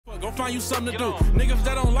go find you something to do. Niggas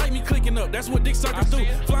that don't like me clicking up, that's what dick suckers do.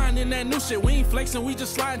 Flying in that new shit, we ain't flexing, we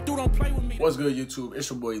just sliding through, don't play with me. What's good, YouTube? It's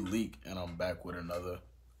your boy Leak, and I'm back with another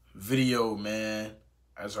video, man.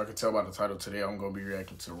 As I can tell by the title today, I'm gonna be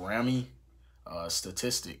reacting to Rami,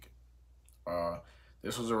 Statistik.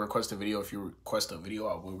 This was a requested video. If you request a video,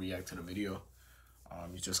 I will react to the video.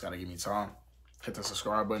 You just gotta give me time. Hit the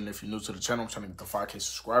subscribe button if you're new to the channel. I'm trying to get to 5K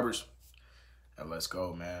subscribers. And let's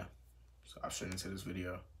go, man. So I'm straight into this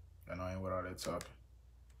video. And I ain't with all that talking.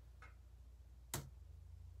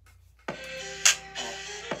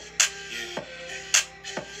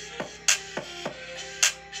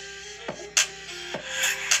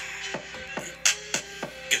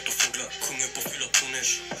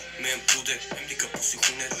 Med en broder, hemliga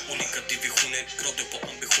positioner, olika divisioner, grader på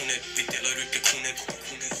ambitioner, vi delar ut lektioner,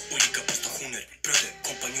 olika prestationer, bröder,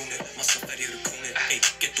 kompanjoner, massa färger och kronor, ey,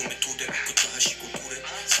 ghetto-metoder, kutta hashi-kontorer,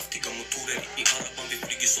 saftiga motorer, i araban vi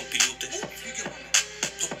flyger som piloter.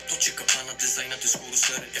 Dolce Gabbana, designade skor och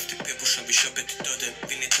snören, FTP-brorsan, vi kör till döden,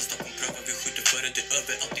 vill ni testa, kom pröva, vi skjuter före det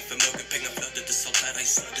över, alltid förmögen, pengaflödet, det saltära i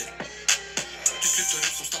söder. Du slutar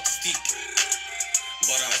upp som statistik,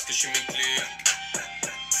 bara här ska min klick.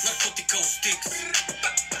 Narkotika och sticks,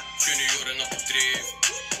 juniorerna på driv.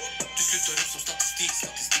 Du slutar upp som statistiken.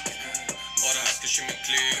 Bara här ska min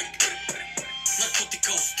klick.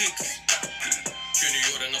 Narkotika och sticks,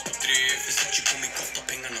 juniorerna på driv. Versace på min kofta,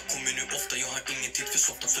 pengarna kommer nu ofta. Jag har ingen tid för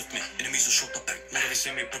softa, följt med enemies och shorta back. När vi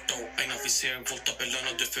ser mig borta och aina, vi ser en volta.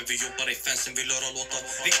 Belönade för vi jobbar i fansen, vill höra låtar.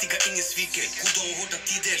 Riktiga ingen sviker, goda och hårda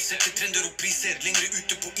tider. Sätter trender och priser, längre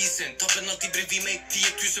ute på isen. Tabben alltid bredvid mig, 10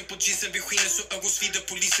 000 på jeansen. Vi skiner så ögon svider,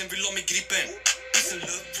 polisen vill ha mig gripen. Isen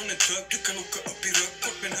löp från en tög, du kan åka upp i röv.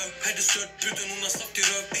 Kort men hög, här är stört, bruden hon har saft i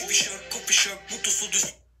röv. Ey vi kör, koppikök, motor så du...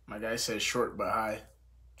 My guy said short but high.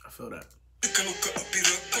 I feel that. Du kan åka upp i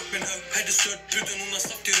röv, kort men hög, här är stört, bruden hon har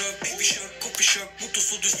saft i röv. Ey vi kör, koppikök, motor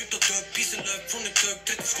så du slutar död. Isen löp från en tög,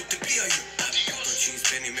 30 skott, det blir jag ju. Jeans,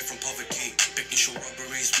 Benny, me from poverty. Baking show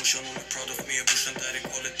robberies, morsan hon är proud of me. Brorsan där är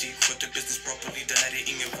quality, sköter business properly. Det här är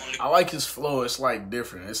ingen vanlig... I like his flow. It's like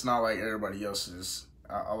different. It's not like everybody else's.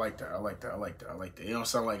 I like that. I like that. I like that. I like that. It don't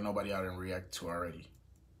sound like nobody I didn't react to already.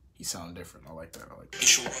 He sound different. I like that. I like that.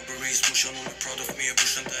 Show robberies, morsan hon är proud of me.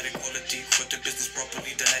 Brorsan där är quality, sköter business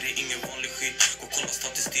properly. Det här är ingen vanlig skit. Gå kolla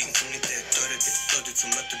statistik, hon inte är dödet. Dödet som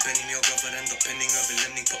möter Benny, jagar varenda penning.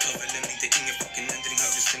 Överlämning på överlämning. Det är ingen fucking ändring.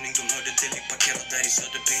 Högre stämning, de hörde Deli parkerat där i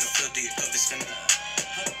söder. Pengar flöde i översvämning.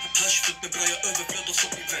 Hash fullt med bra, jag överflöd av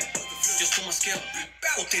sopp i vän. Jag står maskerad,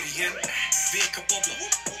 återigen. Vi är kapabla,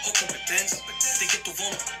 har kompetens. Det är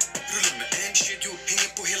ghetto-vana, rullar med en kedjor.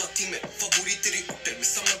 Hänger på hela teamet, favoriter i orten. Med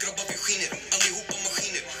samma grabbar vi skiner, allihopa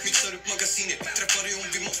maskiner. Mixar upp magasiner, träffar dig om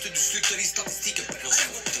vi måste. Du slutar i statistiken.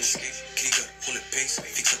 Krigar, håller pace,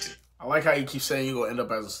 fixar till... I like how he keeps saying you're gonna end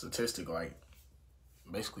up as a statistic, like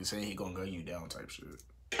basically saying he gonna gun you down type shit.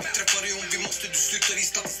 Träffar dig om vi måste, du slutar i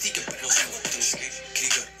statistiken.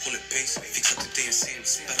 Krigar, håller pace, fixar till dig en scen.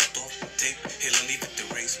 Spärrat av, tape, hela livet är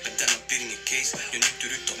race. Men denna blir ingen case, jag njuter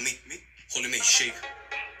utav mitt. Håller mig i shape.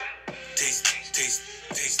 Taste, taste,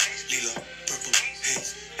 taste. Lila, purple,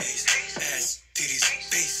 haze, haze. Ass, titties,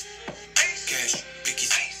 bass. Cash,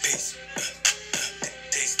 blickies, bass.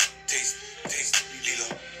 Taste, taste, taste. Lila,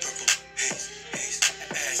 purple, haze, haze.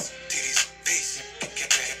 Ass, titties, bass.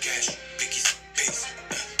 Cash, blickies, bass.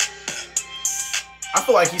 I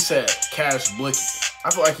feel like he said cash blicky.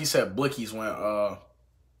 I feel like he said blickies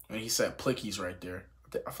when he said plickies right there.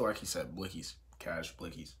 I feel like he said blickies, cash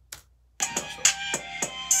blickies.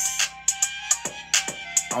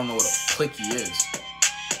 I don't know what a plicky is.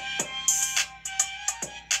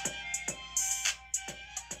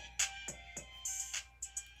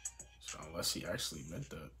 So unless he actually meant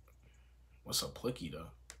that. What's a plicky though?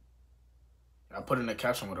 I put in the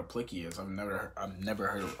caption what a plicky is. I've never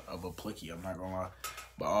heard of a plicky. I'm not gonna lie,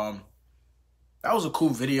 but that was a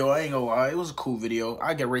cool video. I ain't gonna lie, it was a cool video.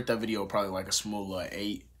 I could rate that video probably like a smooth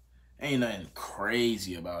 8. Ain't nothing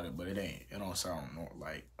crazy about it, but it don't sound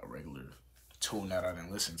like a regular tune that I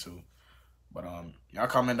didn't listen to. But y'all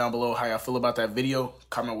comment down below how y'all feel about that video.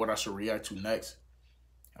 Comment what I should react to next.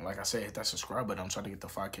 And like I said, hit that subscribe button. I'm trying to get to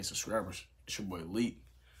 5K subscribers. It's your boy Leak,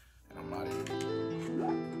 and I'm out of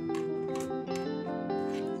here.